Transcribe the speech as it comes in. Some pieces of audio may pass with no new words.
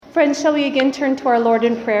Friends, shall we again turn to our Lord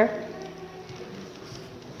in prayer?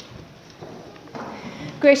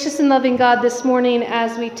 Gracious and loving God, this morning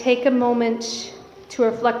as we take a moment to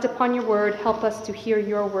reflect upon your word, help us to hear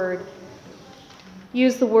your word.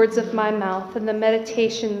 Use the words of my mouth and the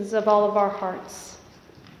meditations of all of our hearts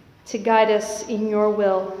to guide us in your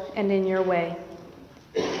will and in your way.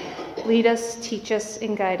 Lead us, teach us,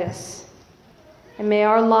 and guide us. And may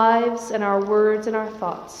our lives and our words and our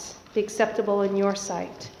thoughts be acceptable in your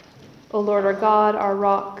sight. O Lord, our God, our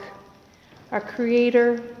rock, our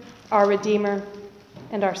creator, our redeemer,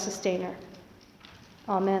 and our sustainer.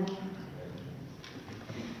 Amen.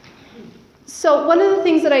 So one of the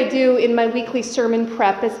things that I do in my weekly sermon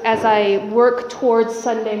prep is, as I work towards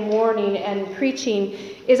Sunday morning and preaching,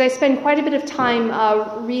 is I spend quite a bit of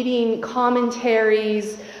time reading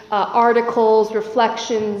commentaries, articles,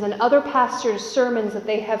 reflections, and other pastors' sermons that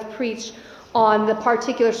they have preached on the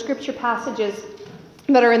particular scripture passages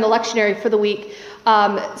that are in the lectionary for the week.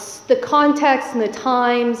 The context and the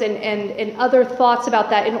times and other thoughts about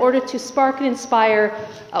that in order to spark and inspire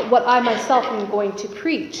what I myself am going to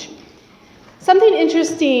preach. Something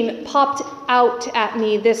interesting popped out at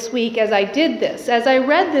me this week as I did this. As I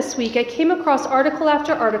read this week, I came across article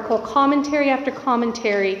after article, commentary after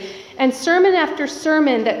commentary, and sermon after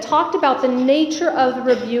sermon that talked about the nature of the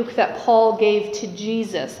rebuke that Paul gave to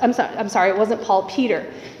Jesus. I'm sorry, it wasn't Paul,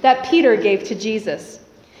 Peter. That Peter gave to Jesus.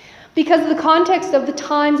 Because of the context of the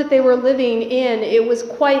times that they were living in, it was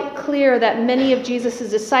quite clear that many of Jesus'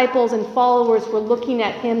 disciples and followers were looking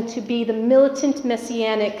at him to be the militant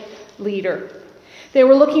messianic leader. They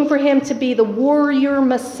were looking for him to be the warrior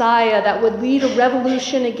Messiah that would lead a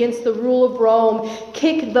revolution against the rule of Rome,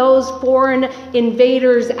 kick those foreign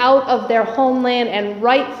invaders out of their homeland, and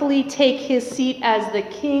rightfully take his seat as the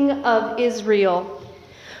King of Israel.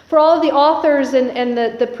 For all of the authors and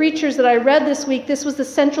the preachers that I read this week, this was the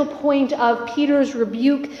central point of Peter's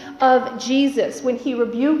rebuke of Jesus when he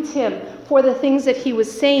rebuked him for the things that he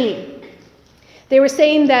was saying. They were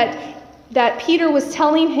saying that Peter was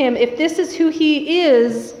telling him if this is who he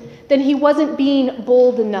is, then he wasn't being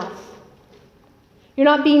bold enough. You're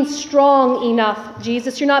not being strong enough,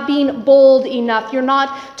 Jesus. You're not being bold enough. You're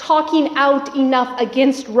not talking out enough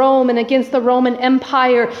against Rome and against the Roman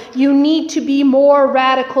Empire. You need to be more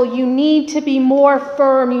radical. You need to be more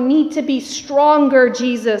firm. You need to be stronger,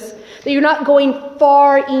 Jesus. That you're not going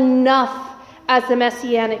far enough as the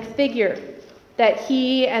messianic figure that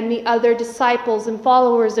he and the other disciples and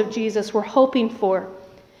followers of Jesus were hoping for.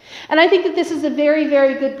 And I think that this is a very,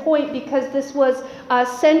 very good point because this was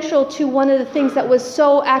central to one of the things that was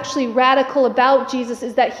so actually radical about Jesus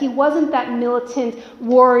is that he wasn't that militant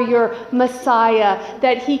warrior Messiah,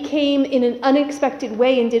 that he came in an unexpected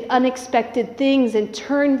way and did unexpected things and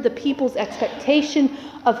turned the people's expectation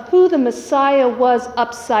of who the Messiah was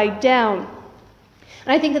upside down.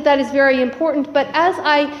 And I think that that is very important. But as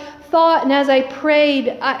I thought and as I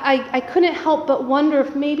prayed, I couldn't help but wonder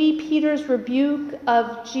if maybe Peter's rebuke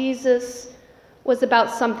of Jesus was about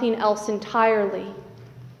something else entirely.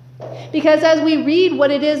 Because as we read what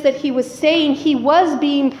it is that he was saying, he was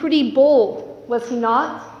being pretty bold, was he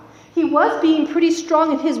not? He was being pretty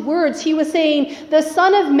strong in his words. He was saying, the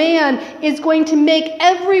Son of Man is going to make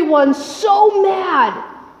everyone so mad.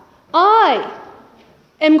 I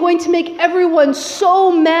am going to make everyone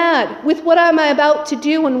so mad with what I'm about to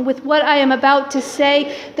do and with what I am about to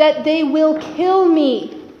say that they will kill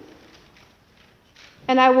me.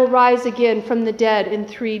 And I will rise again from the dead in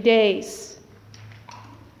 3 days.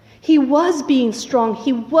 He was being strong.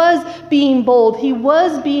 He was being bold. He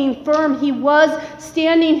was being firm. He was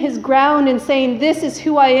standing his ground and saying, this is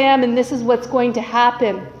who I am and this is what's going to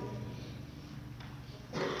happen.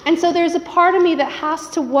 And so there's a part of me that has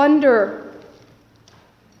to wonder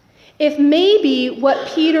if maybe what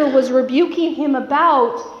Peter was rebuking him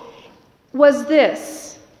about was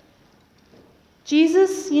this.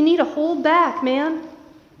 Jesus, you need to hold back, man.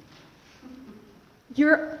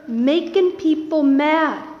 You're making people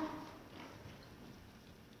mad.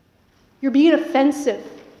 You're being offensive.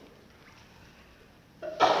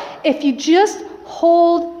 If you just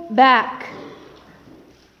hold back,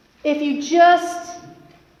 if you just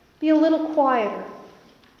be a little quieter,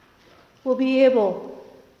 we'll be able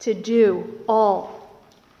to do all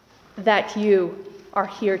that you are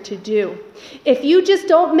here to do. If you just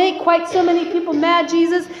don't make quite so many people mad,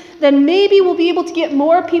 Jesus, then maybe we'll be able to get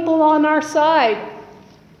more people on our side.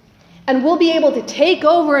 And we'll be able to take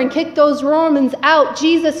over and kick those Romans out.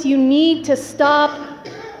 Jesus, you need to stop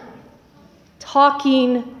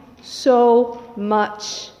talking so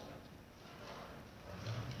much.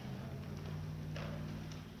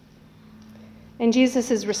 And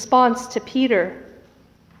Jesus' response to Peter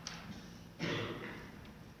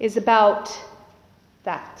is about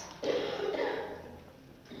that.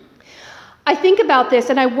 I think about this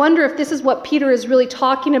and I wonder if this is what Peter is really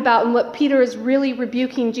talking about and what Peter is really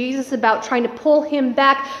rebuking Jesus about, trying to pull him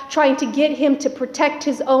back, trying to get him to protect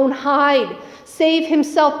his own hide. Save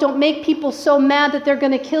himself. Don't make people so mad that they're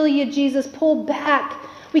going to kill you, Jesus. Pull back.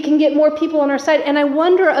 We can get more people on our side. And I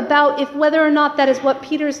wonder about if whether or not that is what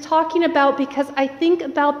Peter is talking about, because I think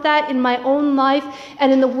about that in my own life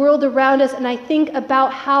and in the world around us, and I think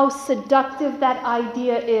about how seductive that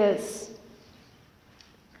idea is.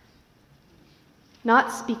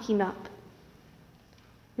 Not speaking up,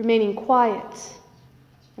 remaining quiet,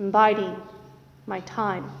 and biding my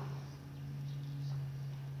time.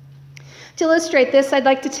 To illustrate this, I'd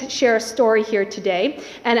like to share a story here today.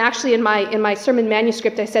 And actually in my sermon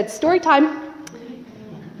manuscript, I said, story time.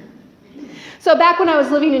 So back when I was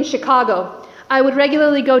living in Chicago, I would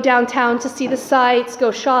regularly go downtown to see the sights, go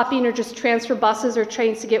shopping, or just transfer buses or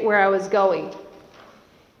trains to get where I was going.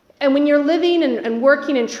 And when you're living and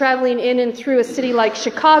working and traveling in and through a city like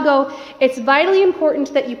Chicago, it's vitally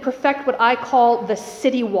important that you perfect what I call the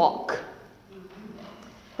city walk.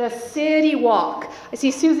 The city walk. I see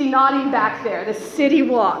Susie nodding back there. The city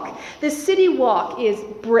walk. The city walk is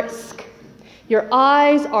brisk. Your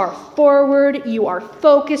eyes are forward. You are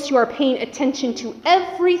focused. You are paying attention to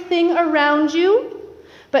everything around you,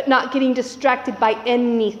 but not getting distracted by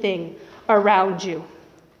anything around you.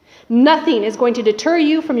 Nothing is going to deter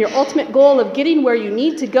you from your ultimate goal of getting where you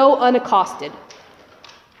need to go unaccosted.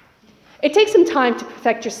 It takes some time to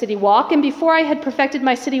perfect your city walk, and before I had perfected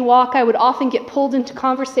my city walk, I would often get pulled into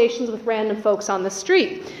conversations with random folks on the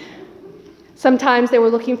street. Sometimes they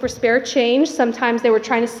were looking for spare change, sometimes they were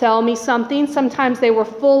trying to sell me something, sometimes they were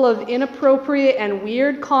full of inappropriate and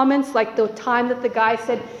weird comments, like the time that the guy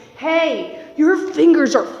said, "Hey, your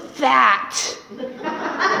fingers are fat.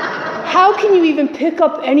 How can you even pick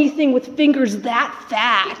up anything with fingers that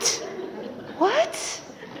fat?" What?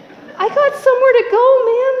 I got somewhere to go,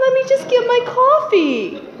 man. Let me just get my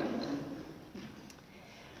coffee.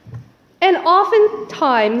 And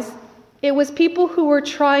oftentimes, it was people who were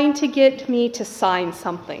trying to get me to sign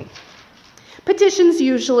something. Petitions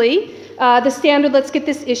usually, the standard let's get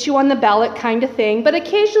this issue on the ballot kind of thing, but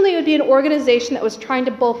occasionally it would be an organization that was trying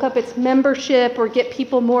to bulk up its membership or get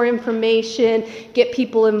people more information, get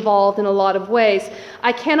people involved in a lot of ways.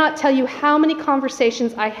 I cannot tell you how many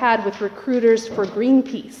conversations I had with recruiters for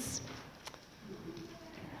Greenpeace.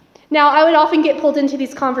 Now, I would often get pulled into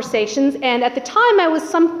these conversations, and at the time I was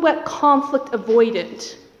somewhat conflict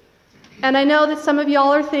avoidant. And I know that some of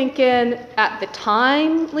y'all are thinking, at the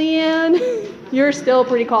time, Leanne, you're still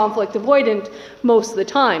pretty conflict avoidant most of the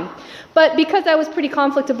time. But because I was pretty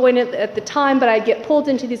conflict avoidant at the time, but I'd get pulled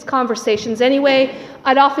into these conversations anyway,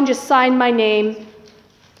 I'd often just sign my name,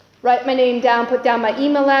 write my name down, put down my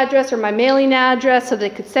email address or my mailing address so they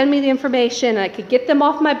could send me the information, and I could get them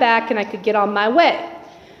off my back and I could get on my way.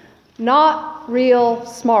 Not real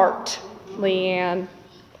smart, Leanne.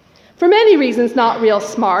 For many reasons, not real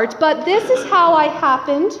smart, but this is how I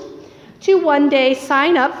happened to one day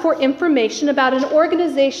sign up for information about an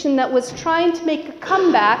organization that was trying to make a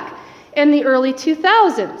comeback in the early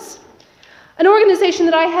 2000s. An organization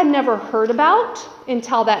that I had never heard about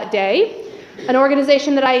until that day. An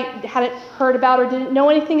organization that I hadn't heard about or didn't know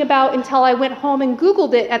anything about until I went home and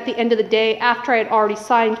Googled it at the end of the day after I had already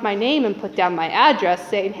signed my name and put down my address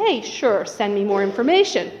saying, "Hey, sure, send me more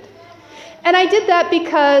information." And I did that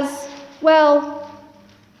because, well,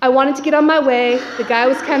 I wanted to get on my way. The guy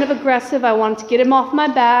was kind of aggressive. I wanted to get him off my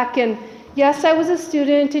back. And yes, I was a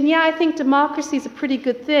student. And yeah, I think democracy is a pretty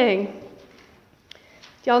good thing.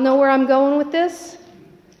 Do y'all know where I'm going with this?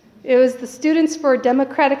 It was the Students for a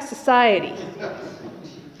Democratic Society.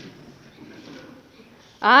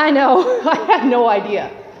 I know, I had no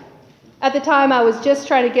idea. At the time, I was just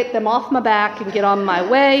trying to get them off my back and get on my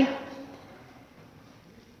way.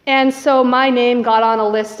 And so my name got on a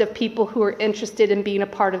list of people who were interested in being a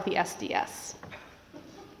part of the SDS.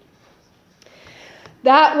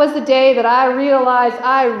 That was the day that I realized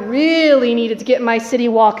I really needed to get my city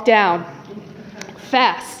walk down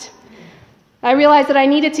fast. I realized that I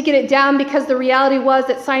needed to get it down because the reality was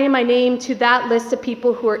that signing my name to that list of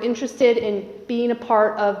people who are interested in being a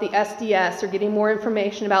part of the SDS or getting more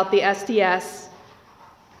information about the SDS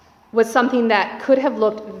was something that could have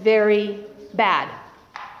looked very bad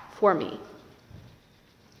for me.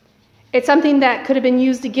 It's something that could have been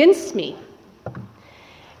used against me.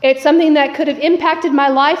 It's something that could have impacted my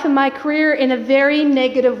life and my career in a very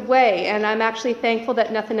negative way, and I'm actually thankful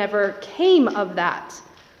that nothing ever came of that.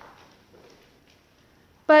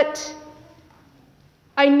 But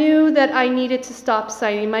I knew that I needed to stop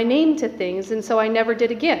signing my name to things, and so I never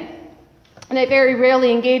did again. And I very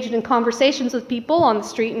rarely engaged in conversations with people on the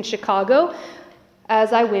street in Chicago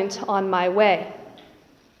as I went on my way.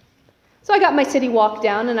 So I got my city walk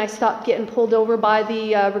down, and I stopped getting pulled over by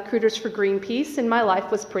the recruiters for Greenpeace, and my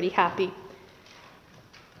life was pretty happy.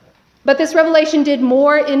 But this revelation did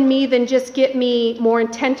more in me than just get me more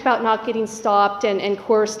intent about not getting stopped and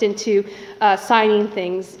coerced into signing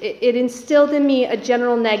things. It instilled in me a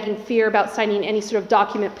general nagging fear about signing any sort of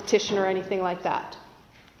document, petition, or anything like that.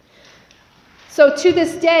 So to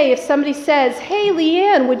this day, if somebody says, "Hey,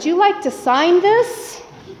 Leanne, would you like to sign this?"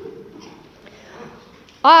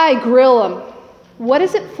 I grill them. What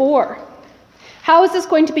is it for? How is this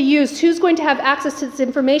going to be used? Who's going to have access to this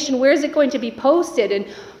information? Where is it going to be posted? And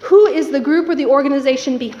who is the group or the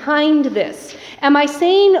organization behind this? Am I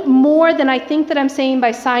saying more than I think that I'm saying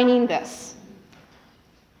by signing this?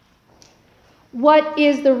 What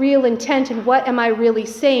is the real intent, and what am I really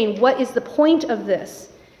saying? What is the point of this?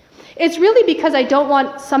 It's really because I don't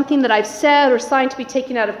want something that I've said or signed to be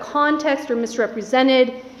taken out of context or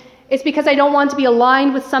misrepresented. It's because I don't want to be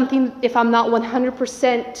aligned with something if I'm not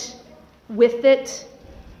 100% with it.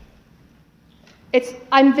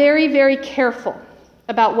 I'm very, very careful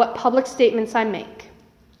about what public statements I make,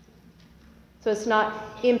 so it's not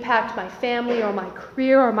impact my family or my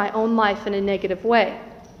career or my own life in a negative way.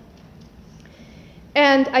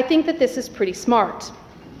 And I think that this is pretty smart.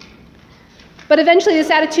 But eventually this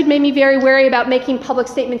attitude made me very wary about making public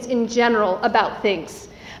statements in general about things,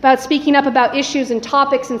 about speaking up about issues and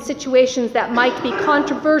topics and situations that might be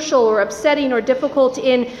controversial or upsetting or difficult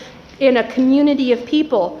in a community of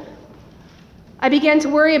people. I began to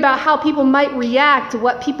worry about how people might react,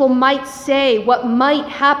 what people might say, what might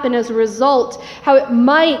happen as a result, how it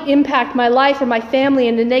might impact my life or my family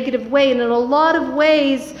in a negative way. And in a lot of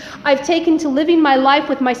ways, I've taken to living my life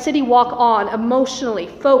with my city walk on, emotionally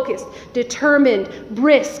focused, determined,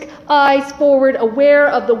 brisk, eyes forward, aware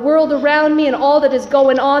of the world around me and all that is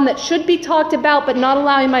going on that should be talked about, but not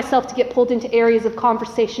allowing myself to get pulled into areas of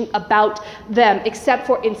conversation about them, except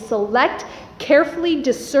for in select, carefully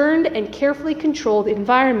discerned and carefully controlled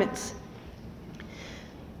environments.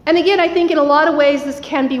 And again, I think in a lot of ways this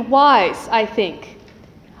can be wise, I think.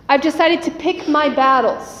 I've decided to pick my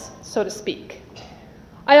battles, so to speak.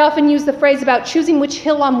 I often use the phrase about choosing which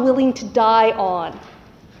hill I'm willing to die on.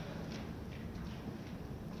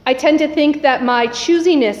 I tend to think that my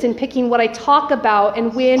choosiness in picking what I talk about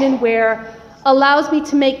and when and where allows me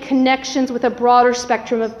to make connections with a broader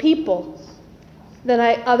spectrum of people than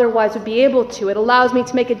I otherwise would be able to. It allows me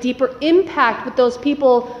to make a deeper impact with those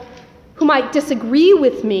people who might disagree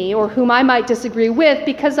with me or whom I might disagree with,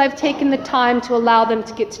 because I've taken the time to allow them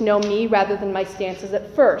to get to know me rather than my stances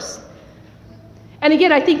at first. And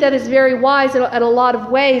again, I think that is very wise at a lot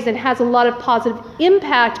of ways and has a lot of positive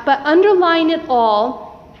impact, but underlying it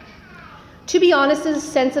all, to be honest, is a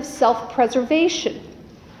sense of self-preservation.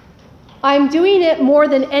 I'm doing it more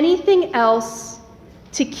than anything else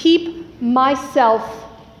to keep myself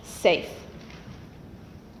safe.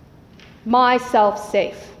 Myself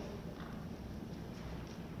safe.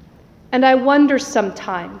 And I wonder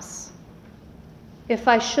sometimes if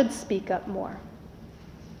I should speak up more,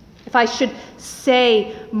 if I should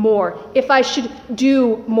say more, if I should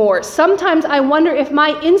do more. Sometimes I wonder if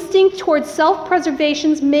my instinct towards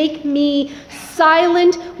self-preservations make me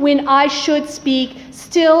silent when I should speak,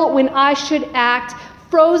 still when I should act,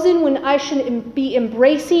 frozen when I should be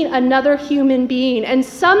embracing another human being. And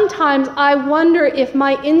sometimes I wonder if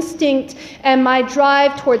my instinct and my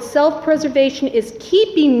drive towards self-preservation is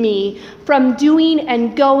keeping me from doing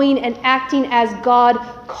and going and acting as God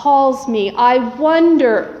calls me. I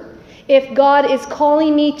wonder if God is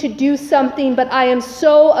calling me to do something, but I am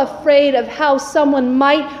so afraid of how someone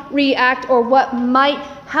might react or what might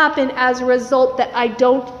happen as a result that I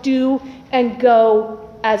don't do and go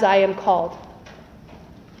as I am called.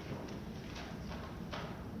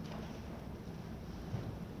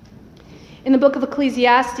 In the book of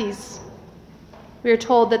Ecclesiastes, we are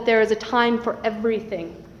told that there is a time for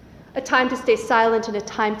everything. A time to stay silent and a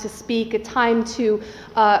time to speak, a time to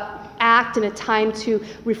act and a time to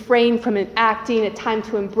refrain from acting, a time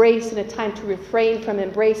to embrace and a time to refrain from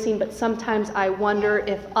embracing. But sometimes I wonder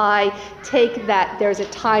if I take that there's a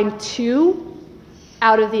time to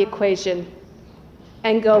out of the equation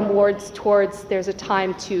and go more towards there's a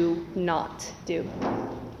time to not do.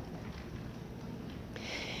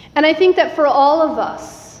 And I think that for all of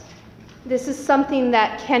us, this is something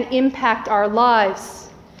that can impact our lives.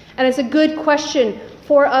 And it's a good question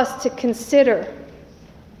for us to consider.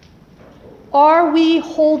 Are we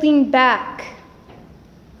holding back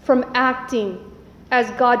from acting as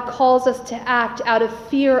God calls us to act out of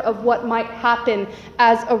fear of what might happen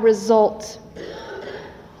as a result?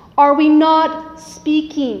 Are we not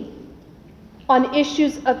speaking on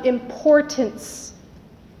issues of importance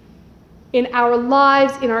in our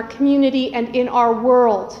lives, in our community, and in our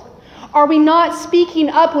world? Are we not speaking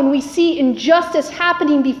up when we see injustice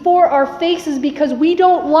happening before our faces because we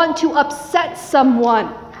don't want to upset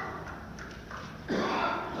someone?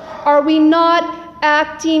 Are we not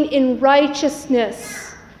acting in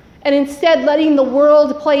righteousness and instead letting the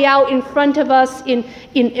world play out in front of us in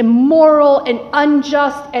immoral and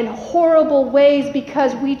unjust and horrible ways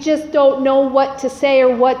because we just don't know what to say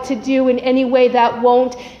or what to do in any way that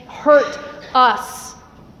won't hurt us?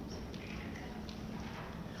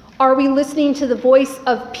 Are we listening to the voice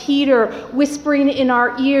of Peter whispering in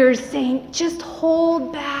our ears saying, just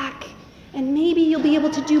hold back and maybe you'll be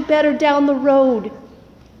able to do better down the road?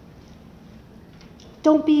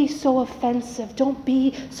 Don't be so offensive. Don't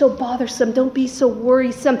be so bothersome. Don't be so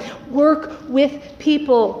worrisome. Work with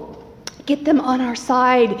people. Get them on our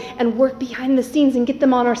side and work behind the scenes and get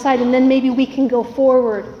them on our side, and then maybe we can go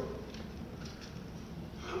forward.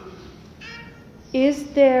 Is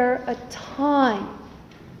there a time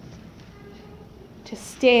to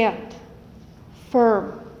stand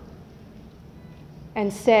firm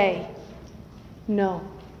and say, no,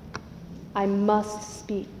 I must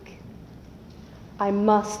speak. I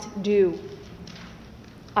must do.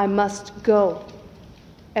 I must go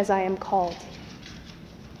as I am called.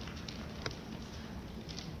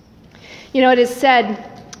 You know, it is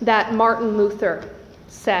said that Martin Luther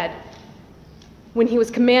said, when he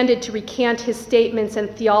was commanded to recant his statements and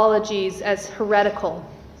theologies as heretical,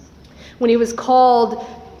 when he was called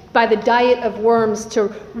by the Diet of Worms to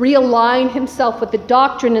realign himself with the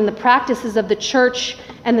doctrine and the practices of the church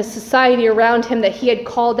and the society around him that he had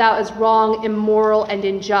called out as wrong, immoral, and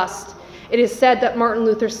unjust. It is said that Martin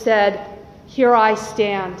Luther said, "Here I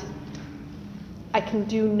stand. I can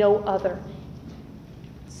do no other.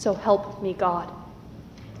 So help me God."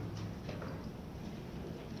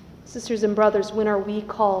 Sisters and brothers, when are we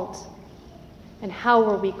called, and how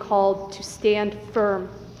are we called to stand firm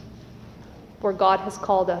where God has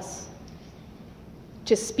called us?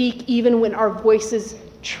 To speak even when our voices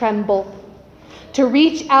tremble, to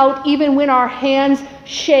reach out even when our hands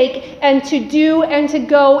shake, and to do and to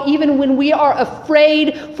go even when we are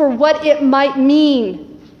afraid for what it might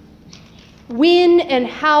mean. When and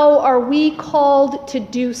how are we called to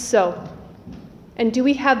do so? And do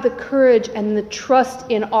we have the courage and the trust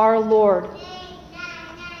in our Lord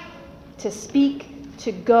to speak,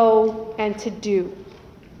 to go, and to do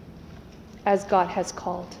as God has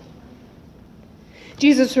called?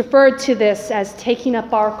 Jesus referred to this as taking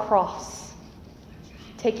up our cross,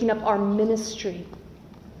 taking up our ministry,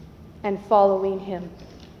 and following him.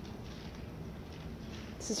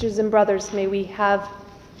 Sisters and brothers, may we have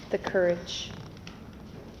the courage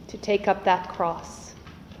to take up that cross,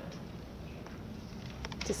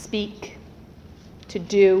 to speak, to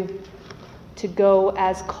do, to go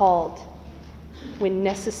as called when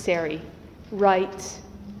necessary, right,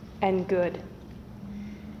 and good.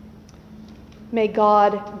 May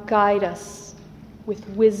God guide us with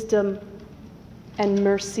wisdom and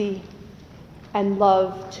mercy and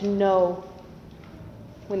love to know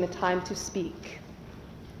when the time to speak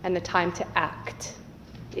and the time to act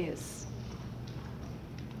is.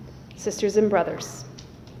 Sisters and brothers,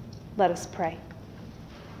 let us pray.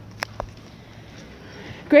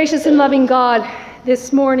 Gracious and loving God,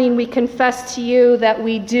 this morning we confess to you that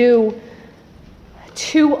we do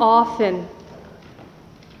too often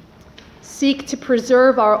seek to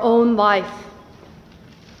preserve our own life,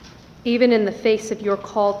 even in the face of your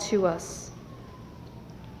call to us.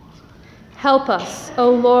 Help us, O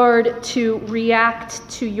Lord, to react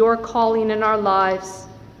to your calling in our lives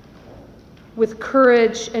with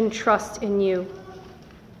courage and trust in you.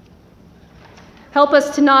 Help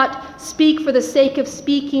us to not speak for the sake of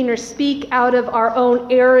speaking or speak out of our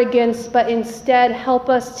own arrogance, but instead help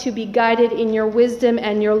us to be guided in your wisdom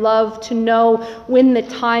and your love to know when the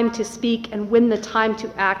time to speak and when the time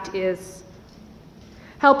to act is.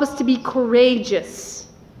 Help us to be courageous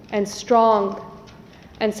and strong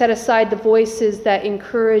and set aside the voices that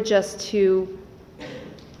encourage us to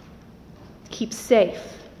keep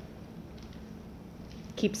safe,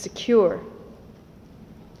 keep secure.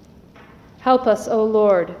 Help us, O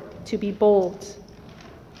Lord, to be bold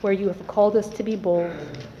where you have called us to be bold,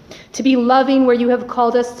 to be loving where you have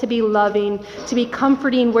called us to be loving, to be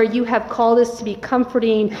comforting where you have called us to be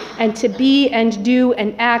comforting, and to be and do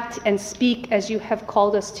and act and speak as you have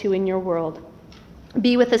called us to in your world.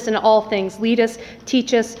 Be with us in all things. Lead us,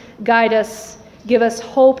 teach us, guide us, give us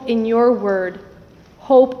hope in your word,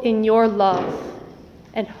 hope in your love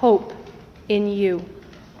and hope in you.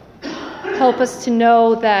 Help us to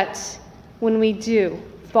know that when we do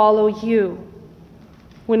follow you,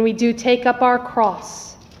 when we do take up our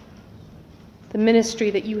cross, the ministry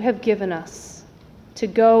that you have given us to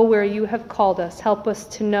go where you have called us, help us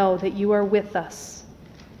to know that you are with us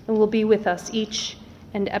and will be with us each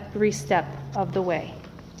and every step of the way.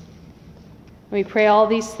 We pray all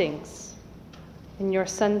these things in your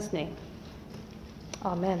Son's name.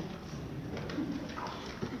 Amen.